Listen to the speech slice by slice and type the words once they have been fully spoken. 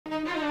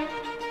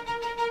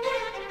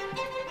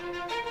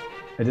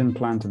I didn't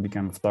plan to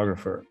become a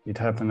photographer. It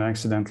happened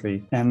accidentally.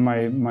 And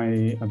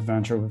my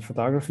adventure with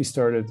photography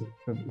started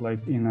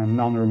like in a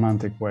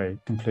non-romantic way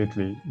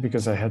completely,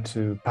 because I had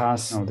to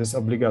pass this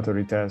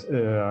obligatory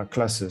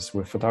classes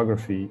with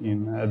photography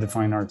at the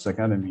Fine Arts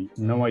Academy.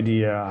 No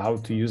idea how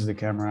to use the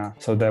camera.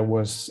 So that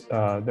was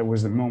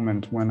the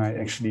moment when I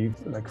actually,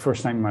 like,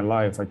 first time in my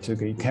life, I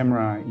took a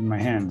camera in my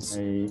hands.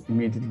 I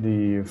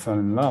immediately fell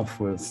in love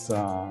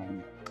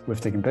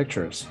with taking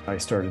pictures. I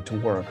started to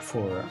work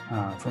for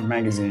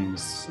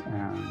magazines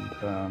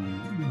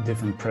and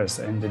different press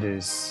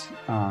entities,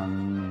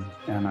 and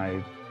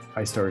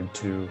I started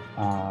to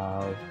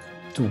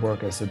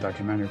work as a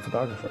documentary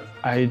photographer.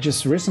 I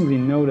just recently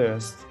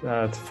noticed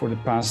that for the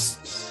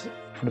past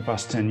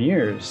 10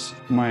 years,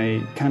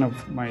 my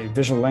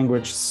visual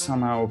language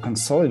somehow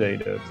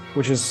consolidated,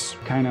 which is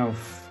kind of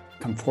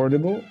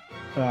comfortable,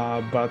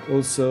 but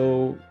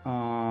also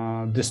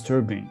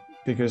disturbing,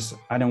 because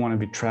I don't want to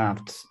be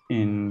trapped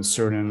in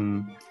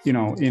certain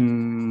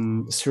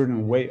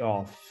way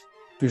of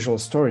visual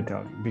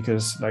storytelling,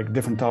 because like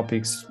different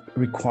topics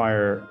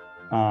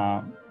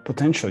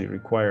potentially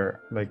require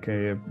like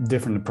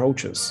different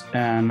approaches,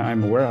 and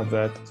I'm aware of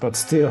that. But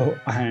still,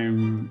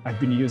 I've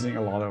been using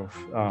a lot of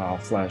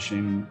Flash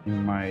in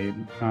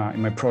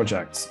my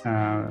projects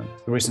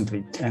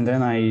recently, and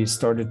then I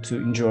started to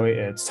enjoy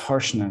its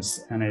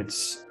harshness and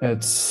its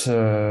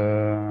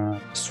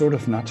sort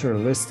of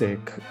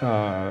naturalistic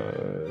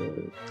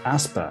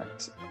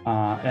aspect.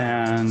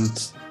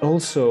 And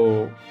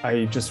also,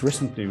 I just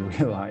recently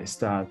realized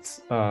that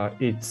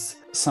it's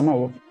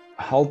somehow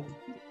helped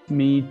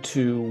me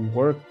to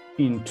work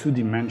in 2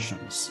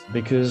 dimensions,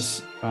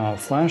 because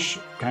Flash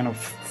kind of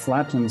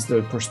flattens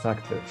the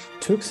perspective.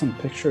 Took some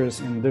pictures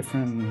in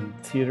different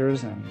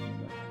theaters and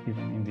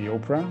even in the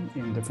opera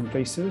in different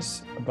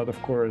places, but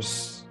of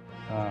course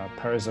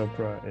Paris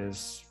Opera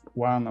is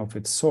one of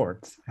its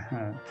sort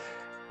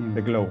in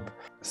the globe.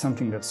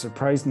 Something that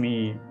surprised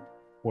me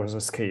was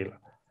the scale.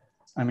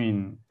 I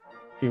mean,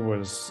 I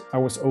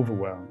was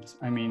overwhelmed.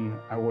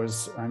 I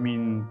was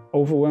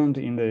overwhelmed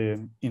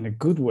in a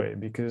good way,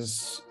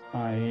 because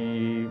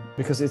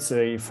it's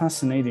a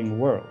fascinating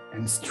world,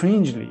 and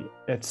strangely,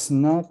 it's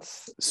not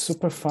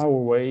super far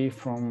away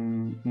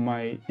from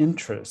my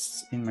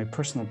interests in my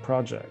personal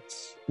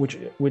projects,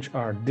 which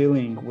are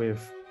dealing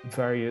with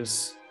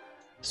various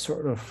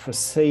sort of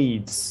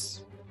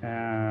facades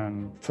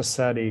and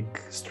facadic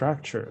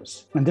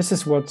structures. And this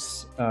is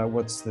what's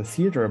the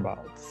theater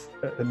about,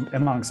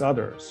 amongst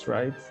others,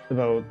 right?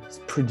 About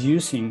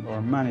producing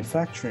or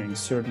manufacturing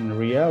certain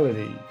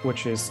reality,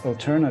 which is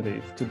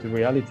alternative to the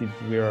reality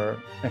that we are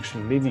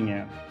actually living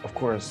in. Of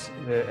course,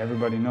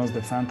 everybody knows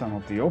the Phantom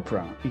of the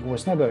Opera. It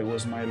was not that it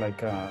was my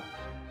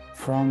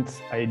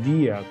front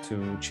idea to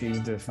chase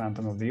the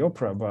Phantom of the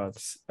Opera, but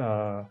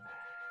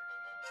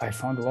I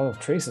found a lot of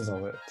traces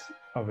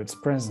of its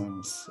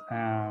presence,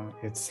 and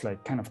it's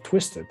like kind of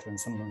twisted and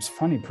sometimes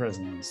funny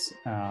presence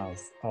of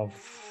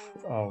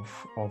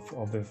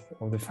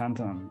the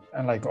Phantom,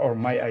 and or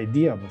my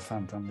idea of the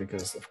Phantom,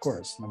 because of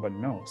course nobody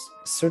knows.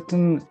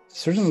 Certain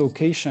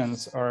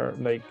locations are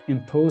like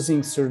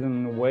imposing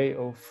certain way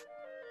of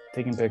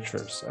taking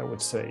pictures, I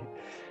would say,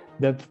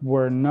 that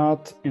were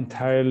not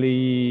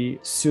entirely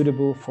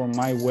suitable for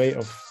my way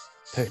of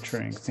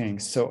picturing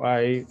things. So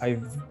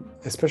I've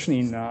especially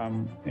in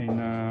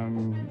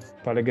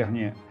Palais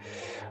Garnier,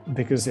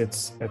 because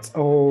it's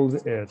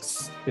old,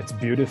 it's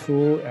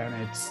beautiful, and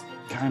it's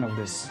kind of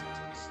this,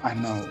 I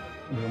don't know,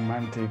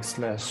 romantic /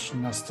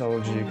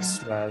 nostalgic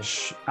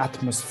 /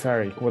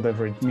 atmospheric,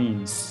 whatever it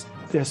means.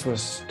 This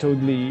was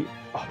totally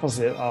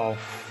opposite of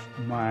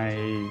my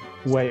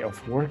way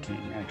of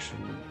working,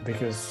 actually,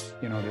 because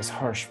this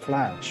harsh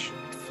Flash,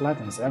 it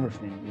flattens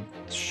everything.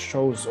 It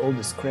shows all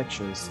the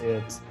scratches.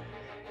 It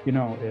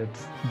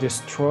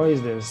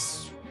destroys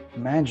this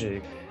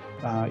magic,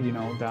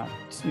 that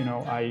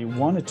I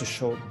wanted to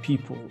show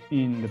people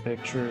in the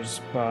pictures,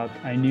 but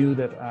I knew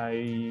that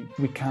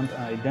we can't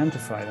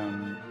identify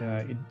them.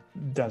 It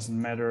doesn't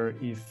matter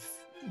if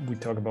we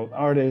talk about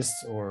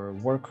artists or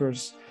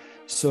workers.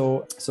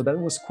 So that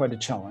was quite a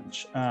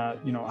challenge.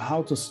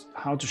 How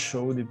to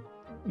show the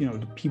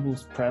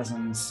people's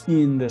presence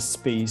in the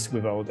space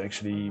without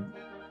actually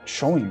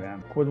showing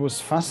them. What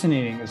was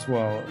fascinating as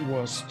well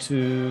was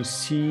to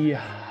see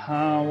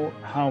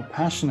how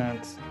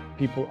passionate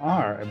people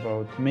are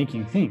about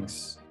making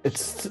things.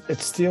 It's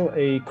still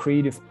a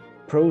creative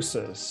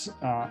process,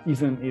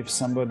 even if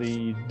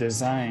somebody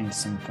designs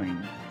something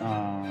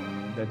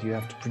that you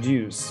have to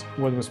produce.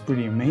 What was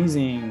pretty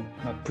amazing,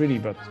 not pretty,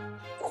 but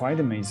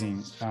quite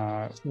amazing,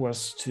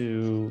 was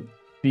to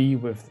be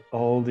with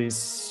all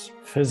these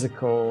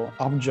physical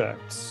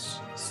objects,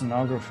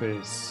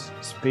 scenographies,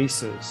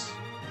 spaces.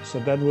 So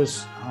that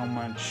was how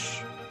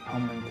much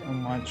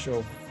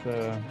of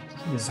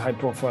these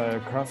high-profile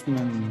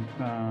craftsman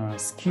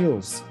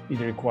skills it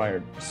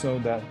required. So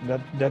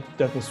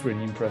that was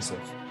really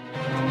impressive.